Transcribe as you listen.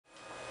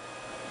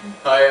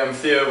Hi, I'm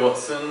Theo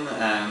Watson,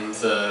 and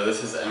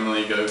this is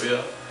Emily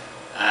Gobier,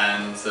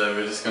 and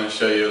we're just going to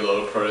show you a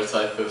little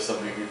prototype of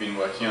something we've been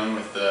working on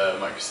with the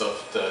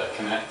Microsoft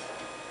Kinect.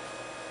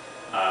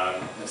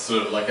 It's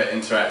sort of like an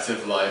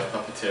interactive live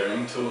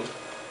puppeteering tool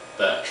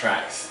that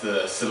tracks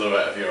the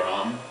silhouette of your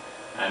arm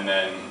and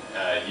then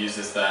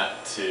uses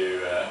that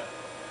to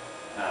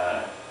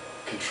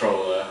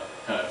control a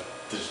kind of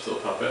digital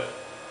puppet.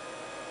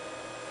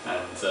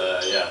 And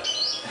yeah.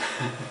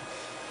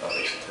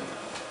 Probably should turn that on.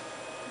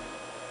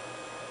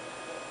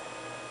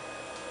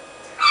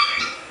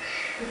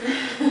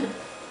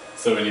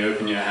 So when you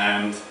open your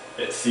hand,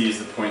 it sees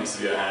the points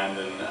of your hand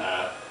and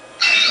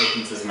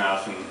opens his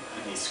mouth and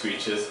he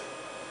screeches.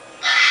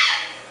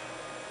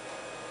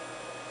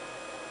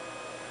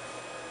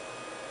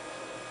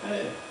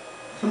 Hey.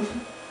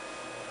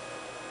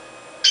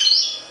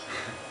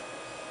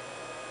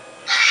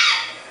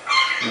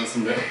 Want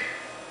some milk?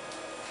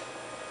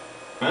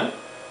 Huh?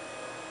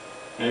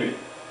 Maybe?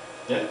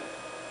 Yeah?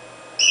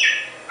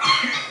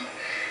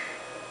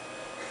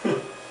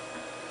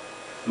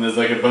 And there's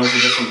like a bunch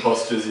of different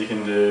postures you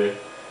can do,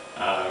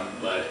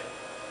 like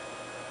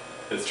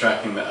it's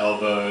tracking the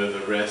elbow,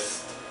 the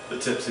wrist, the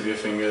tips of your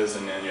fingers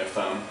and then your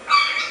thumb.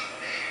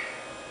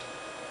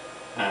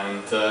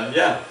 And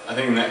yeah, I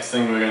think the next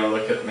thing we're going to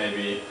look at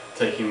maybe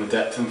taking the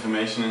depth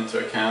information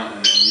into account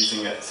and then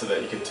using it so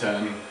that you could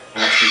turn and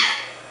actually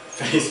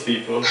face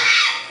people.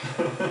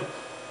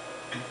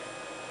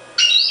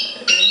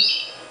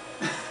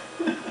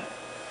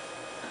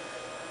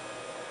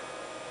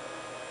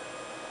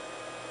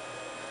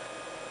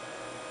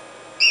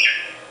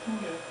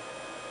 Okay.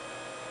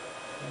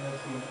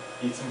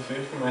 Eat some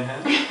food from my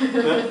hand?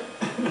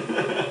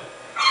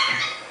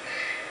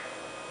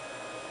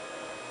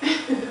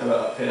 How about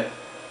up here?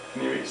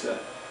 Can you reach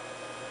that?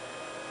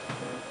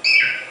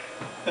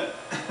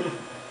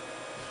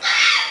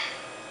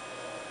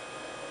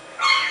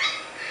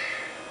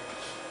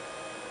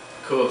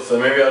 Cool, so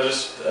maybe I'll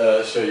just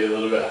show you a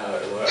little bit how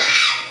it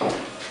works.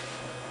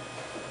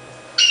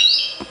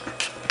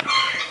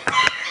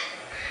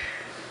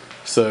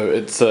 So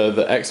it's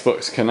the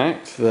Xbox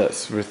Kinect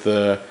that's with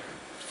the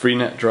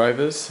Freenet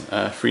drivers,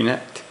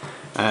 Freenet,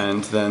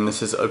 and then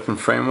this is Open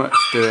Frameworks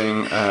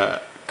doing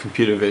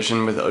computer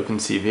vision with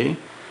OpenCV,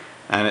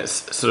 and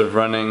it's sort of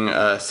running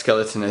a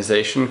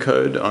skeletonization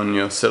code on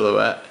your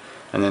silhouette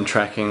and then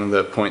tracking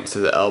the points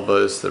of the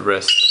elbows, the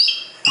wrist,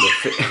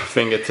 the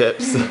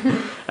fingertips,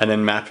 and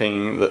then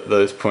mapping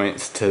those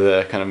points to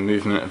the kind of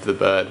movement of the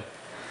bird.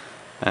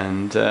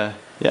 And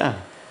yeah,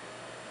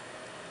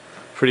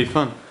 pretty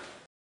fun.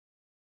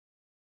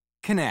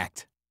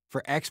 Kinect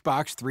for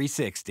Xbox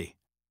 360.